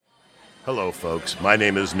Hello, folks. My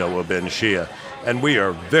name is Noah Ben-Shia, and we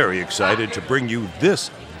are very excited to bring you this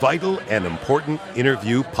vital and important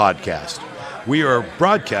interview podcast. We are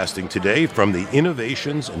broadcasting today from the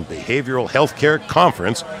Innovations in Behavioral Healthcare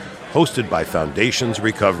Conference hosted by Foundations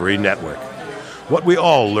Recovery Network. What we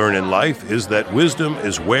all learn in life is that wisdom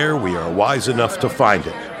is where we are wise enough to find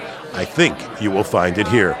it. I think you will find it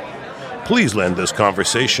here. Please lend this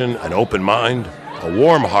conversation an open mind, a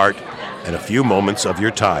warm heart, and a few moments of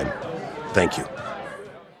your time. Thank you.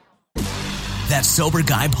 That Sober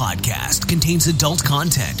Guy podcast contains adult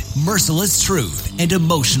content, merciless truth, and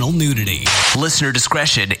emotional nudity. Listener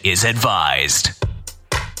discretion is advised.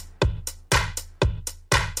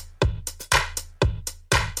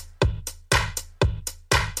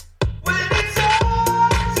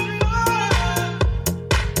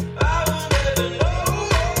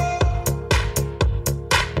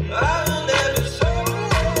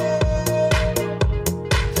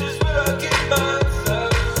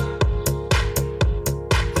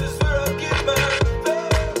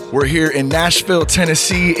 We're here in Nashville,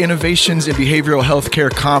 Tennessee, Innovations in Behavioral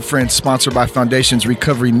Healthcare Conference, sponsored by Foundations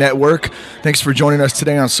Recovery Network. Thanks for joining us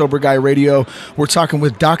today on Sober Guy Radio. We're talking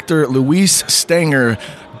with Dr. Louise Stanger.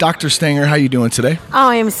 Dr. Stanger, how are you doing today? Oh,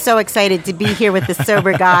 I am so excited to be here with the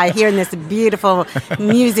Sober Guy here in this beautiful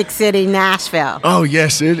music city, Nashville. Oh,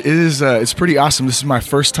 yes, it is. It's pretty awesome. This is my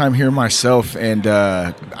first time here myself, and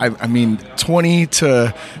I mean, 20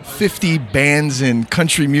 to 50 bands and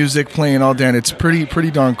country music playing all day, and it's pretty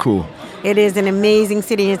darn cool. It is an amazing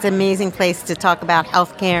city. It's an amazing place to talk about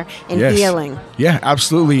healthcare and healing. Yeah,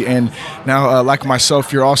 absolutely. And now, like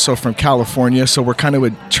myself, you're also from California, so we're kind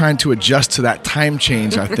of trying to adjust to that time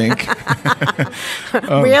change, I think.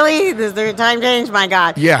 Really? Is there a time change? My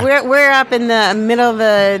God. Yeah. We're up in the middle of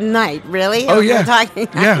the night, really? Oh, yeah.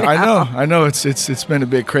 Yeah, I know. It's been a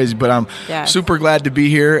bit crazy, but I'm super glad to be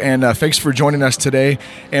here, and thanks for joining us today.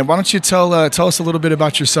 And why don't you tell us a little bit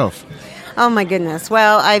about yourself? Oh, my goodness.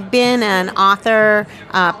 Well, I've been an author,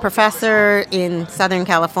 professor in Southern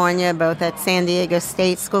California, both at San Diego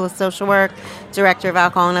State School of Social Work, director of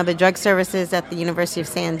alcohol and other drug services at the University of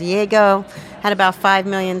San Diego. Had about $5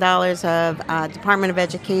 million of Department of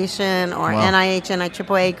Education or NIH,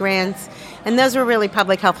 NIAAA grants. And those were really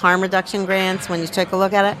public health harm reduction grants when you take a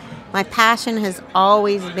look at it. My passion has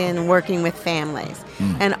always been working with families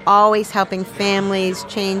and always helping families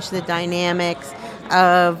change the dynamics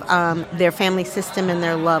of their family system and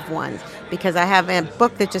their loved ones. Because I have a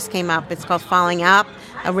book that just came out. It's called Falling Up,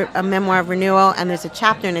 a memoir of renewal, and there's a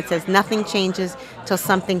chapter and it says nothing changes till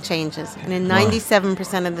something changes. And in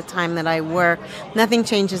 97% of the time that I work, nothing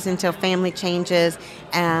changes until family changes,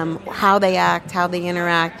 how they act, how they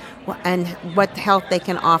interact, and what help they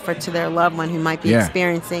can offer to their loved one who might be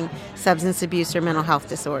experiencing substance abuse or mental health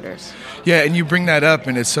disorders. Yeah, and you bring that up,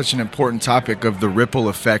 and it's such an important topic of the ripple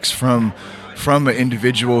effects from an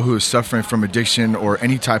individual who is suffering from addiction or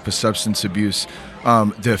any type of substance abuse.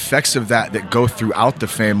 The effects of that go throughout the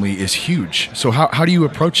family is huge. So how do you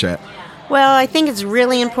approach that? Well, I think it's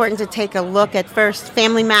really important to take a look at first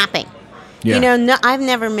family mapping. Yeah. You know, I've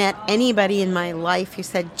never met anybody in my life who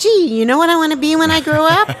said, gee, you know what I want to be when I grow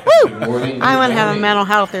up? Woo! I want to have a mental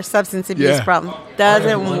health or substance abuse problem.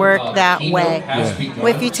 Doesn't work that way. Well,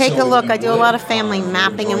 if you take a look, I do a lot of family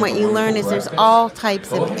mapping, and what you learn is there's all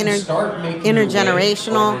types of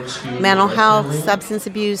intergenerational mental health, substance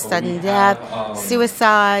abuse, sudden death,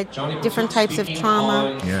 suicide, different types of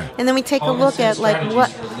trauma. Yeah. And then we take a look at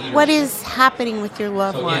what is happening with your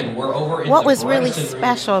loved one. What was really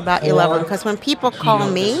special about your loved one? Because when people call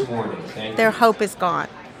me, their hope is gone.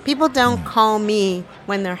 People don't call me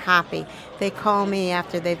when they're happy. They call me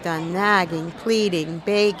after they've done nagging, pleading,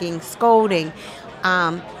 begging, scolding.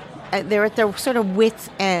 They're at their sort of wits'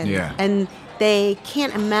 end. Yeah. And they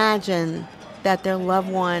can't imagine that their loved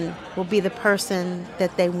one will be the person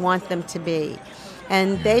that they want them to be.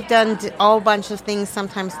 And they've done a whole bunch of things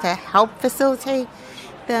sometimes to help facilitate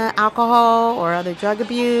the alcohol or other drug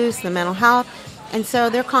abuse, the mental health. And so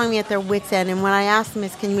they're calling me at their wits' end. And what I ask them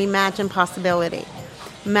is, can we imagine possibility?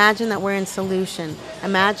 Imagine that we're in solution.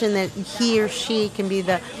 Imagine that he or she can be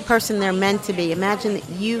the person they're meant to be. Imagine that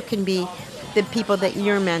you can be the people that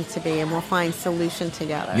you're meant to be, and we'll find solution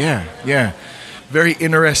together. Yeah. Very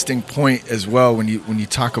interesting point as well when you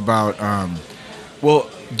talk about.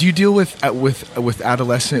 Do you deal with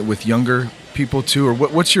adolescent, with younger people too, or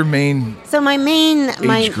what's your main? So my main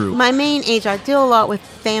age group? My main age, I deal a lot with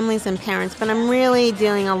families and parents, but I'm really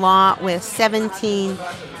dealing a lot with 17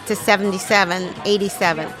 to 77,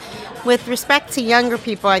 87. With respect to younger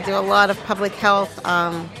people, I do a lot of public health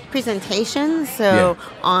presentations. So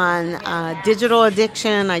on digital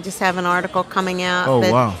addiction, I just have an article coming out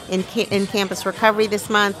in Campus Recovery this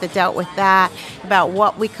month that dealt with that, about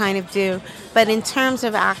what we kind of do. But in terms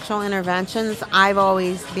of actual interventions, I've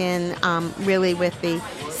always been really with the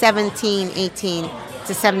 17, 18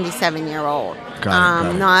 to 77-year-old,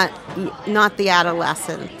 not the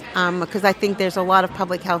adolescent, because I think there's a lot of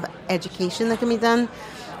public health education that can be done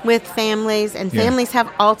with families, and families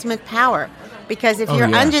have ultimate power. Because if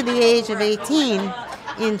you're under the age of 18,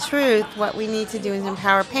 in truth, what we need to do is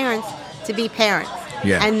empower parents to be parents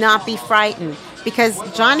and not be frightened. Because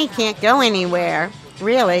Johnny can't go anywhere,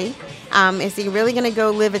 really. Is he really going to go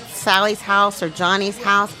live at Sally's house or Johnny's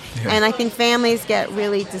house? Yeah. And I think families get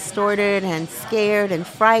really distorted and scared and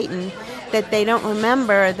frightened that they don't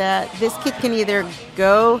remember that this kid can either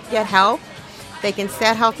go get help, they can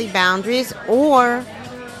set healthy boundaries, or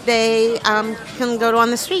they can go on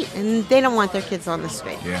the street, and they don't want their kids on the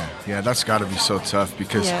street. Yeah, that's got to be so tough,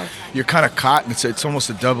 because you're kind of caught, and it's almost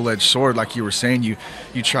a double-edged sword. Like you were saying, you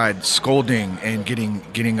tried scolding and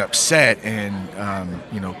getting upset and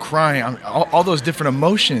crying, all those different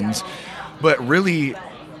emotions, but really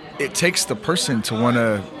it takes the person to want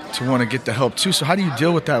to get the help too. So how do you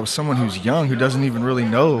deal with that with someone who's young, who doesn't even really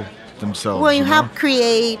know themselves? Well, you help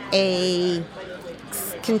create a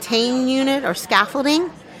contain unit or scaffolding,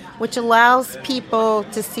 which allows people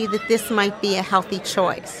to see that this might be a healthy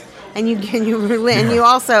choice. And you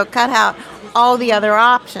also cut out all the other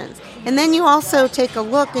options. And then you also take a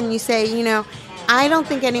look and you say, I don't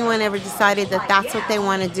think anyone ever decided that that's what they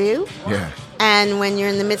want to do. Yeah. And when you're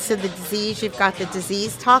in the midst of the disease, you've got the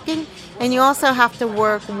disease talking. And you also have to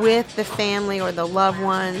work with the family or the loved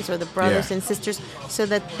ones or the brothers and sisters so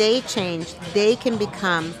that they change. They can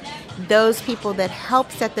become those people that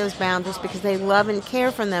help set those boundaries, because they love and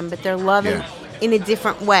care for them, but they're loving in a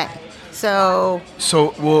different way. So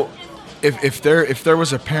well, if there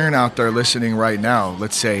was a parent out there listening right now,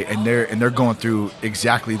 let's say, and they're going through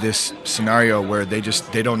exactly this scenario where they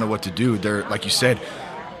don't know what to do. They're, like you said,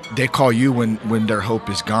 they call you when their hope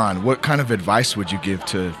is gone. What kind of advice would you give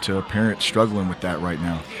to a parent struggling with that right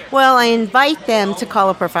now? Well, I invite them to call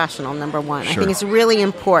a professional, number one. Sure. I think it's really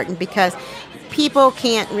important, because people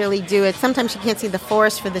can't really do it. Sometimes you can't see the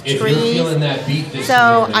forest for the trees.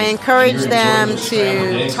 So I encourage them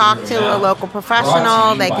to talk to a local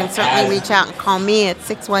professional. They can certainly reach out and call me at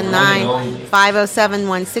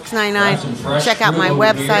 619-507-1699. Check out my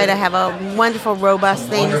website. I have a wonderful, robust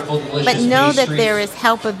thing. But know that there is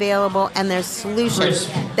help available and there's solutions,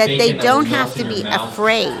 that they don't have to be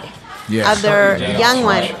afraid of their young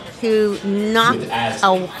one who knocked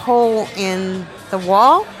a hole in the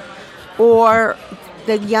wall, or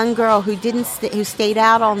the young girl who who stayed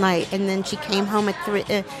out all night, and then she came home at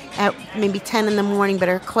maybe 10 in the morning, but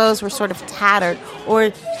her clothes were sort of tattered,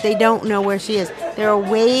 or they don't know where she is. There are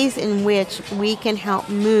ways in which we can help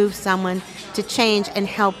move someone to change and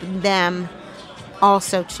help them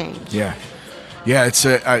also change. Yeah. It's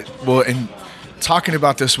and talking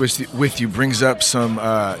about this with you brings up some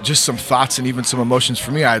thoughts and even some emotions for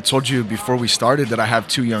me. I told you before we started that I have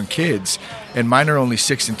 2 young kids, and mine are only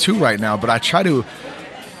 6 and 2 right now, but I try to,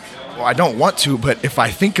 I don't want to, but if I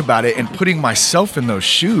think about it and putting myself in those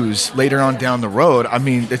shoes later on down the road, I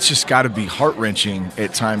mean, it's just got to be heart-wrenching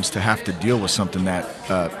at times to have to deal with something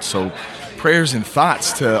that, so prayers and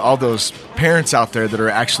thoughts to all those parents out there that are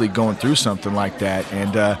actually going through something like that.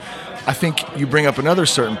 And I think you bring up another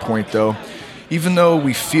certain point, though. Even though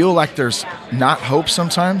we feel like there's not hope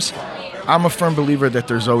sometimes, I'm a firm believer that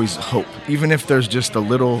there's always hope, even if there's just a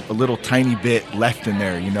little tiny bit left in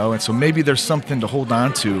there, and so maybe there's something to hold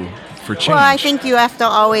on to for change. Well, I think you have to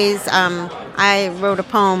always, I wrote a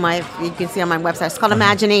poem, you can see on my website, it's called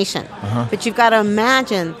Imagination, but you've got to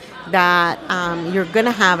imagine that you're going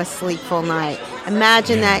to have a sleepful night.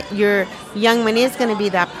 Imagine that your young one is going to be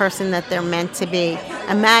that person that they're meant to be.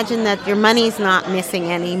 Imagine that your money's not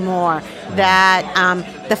missing anymore, that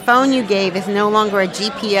the phone you gave is no longer a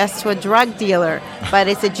GPS to a drug dealer, but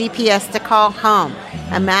it's a GPS to call home.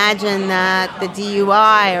 Imagine that the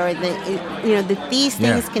DUI or that these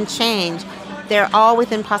things can change. They're all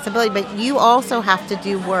within possibility, but you also have to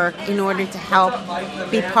do work in order to help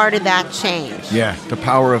be part of that change. Yeah, the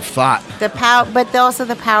power of thought. But also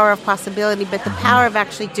the power of possibility, but the power of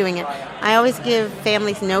actually doing it. I always give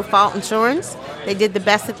families no-fault insurance. They did the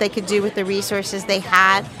best that they could do with the resources they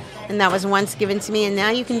had, and that was once given to me, and now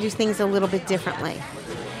you can do things a little bit differently.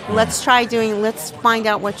 Let's find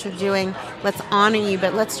out what you're doing. Let's honor you,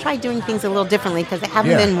 but let's try doing things a little differently, because they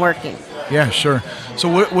haven't been working. Yeah, sure. So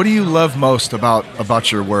what do you love most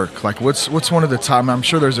about your work? Like what's one of the top, I'm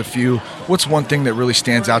sure there's a few, what's one thing that really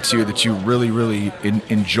stands out to you that you really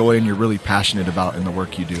enjoy and you're really passionate about in the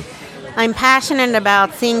work you do? I'm passionate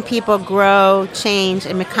about seeing people grow, change,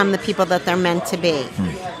 and become the people that they're meant to be.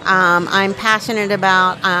 I'm passionate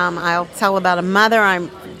about, I'll tell about a mother.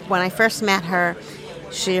 When I first met her,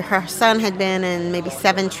 her son had been in maybe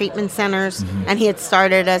 7 treatment centers, and he had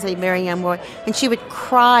started as a very young boy. And she would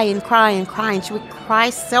cry and cry and cry, and she would cry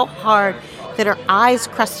so hard that her eyes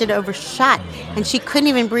crusted over shut, and she couldn't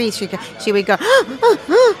even breathe. She would go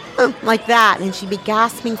like that, and she'd be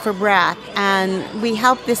gasping for breath. And we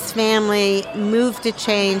helped this family move to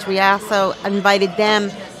change. We also invited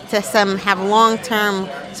them to have long-term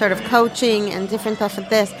sort of coaching and different stuff like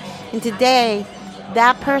this. And today,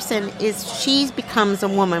 that person she becomes a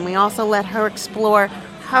woman. We also let her explore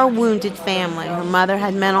her wounded family. Her mother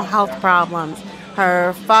had mental health problems.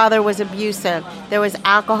 Her father was abusive. There was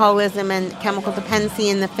alcoholism and chemical dependency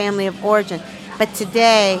in the family of origin. But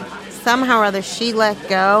today, somehow or other, she let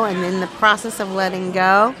go, and in the process of letting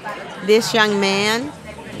go, this young man,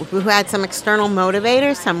 who had some external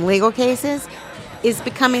motivators, some legal cases, is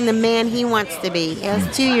becoming the man he wants to be. He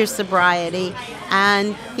has 2 years sobriety,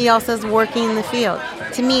 and he also is working in the field.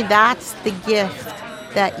 To me, that's the gift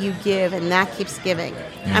that you give, and that keeps giving.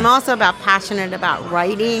 I'm also passionate about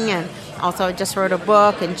writing, and also I just wrote a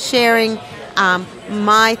book and sharing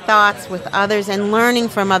my thoughts with others and learning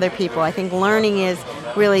from other people. I think learning is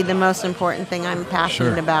really the most important thing I'm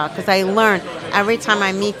passionate about, because I learn. Every time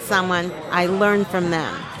I meet someone, I learn from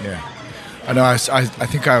them. Yeah. I know. I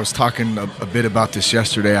think I was talking a bit about this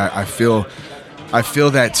yesterday. I feel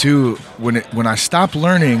that too. When I stop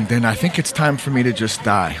learning, then I think it's time for me to just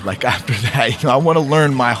die. Like after that, I want to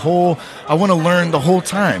learn I want to learn the whole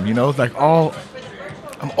time.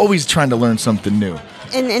 I'm always trying to learn something new.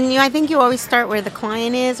 And I think you always start where the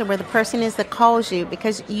client is or where the person is that calls you,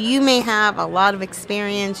 because you may have a lot of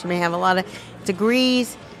experience, you may have a lot of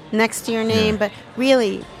degrees next to your name, but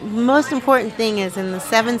really, most important thing is in the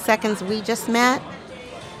 7 seconds we just met,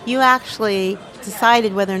 you actually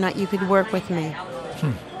decided whether or not you could work with me.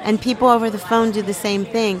 And people over the phone do the same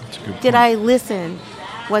thing. Did I listen?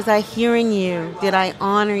 Was I hearing you? Did I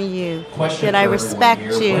honor you? Did I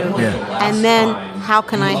respect you? And then how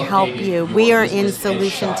can I help you? We are in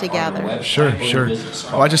solution together. Sure.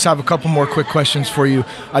 Well, I just have a couple more quick questions for you.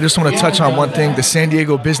 I just want to touch on one thing. The San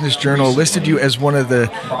Diego Business Journal listed you as one of the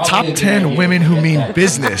top 10 women who mean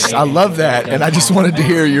business. I love that, and I just wanted to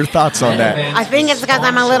hear your thoughts on that. I think it's because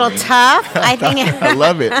I'm a little tough. I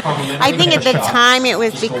love it. I think at the time it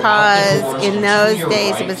was because in those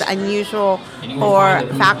days it was unusual for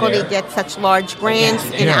faculty to get such large grants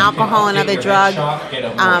in alcohol and other drug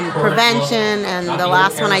prevention, and the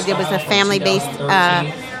last one I did was a family-based,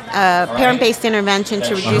 parent-based intervention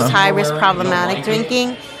to reduce high-risk problematic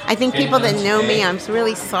drinking. I think people that know me, I'm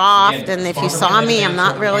really soft, and if you saw me, I'm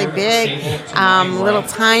not really big, a little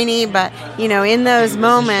tiny, but, in those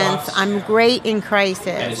moments, I'm great in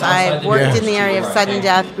crisis. I've worked in the area of sudden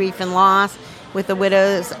death, grief, and loss with the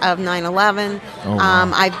widows of 9/11.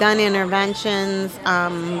 I've done interventions,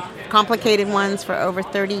 complicated ones for over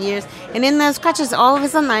 30 years. And in those crutches, all of a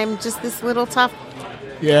sudden, I'm just this little tough,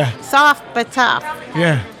 soft but tough.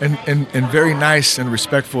 Yeah, and very nice and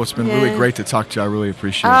respectful. It's been really great to talk to you. I really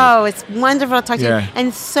appreciate it. Oh, it's wonderful to talk to you.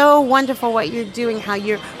 And so wonderful what you're doing, how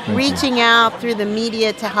you're reaching out through the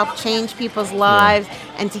media to help change people's lives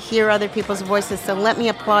and to hear other people's voices. So let me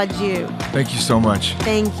applaud you. Thank you so much.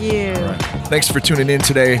 Thank you. All right. Thanks for tuning in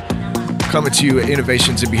today. Coming to you at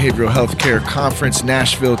Innovations in Behavioral Healthcare Conference,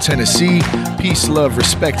 Nashville, Tennessee. Peace, love,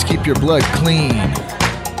 respect. Keep your blood clean.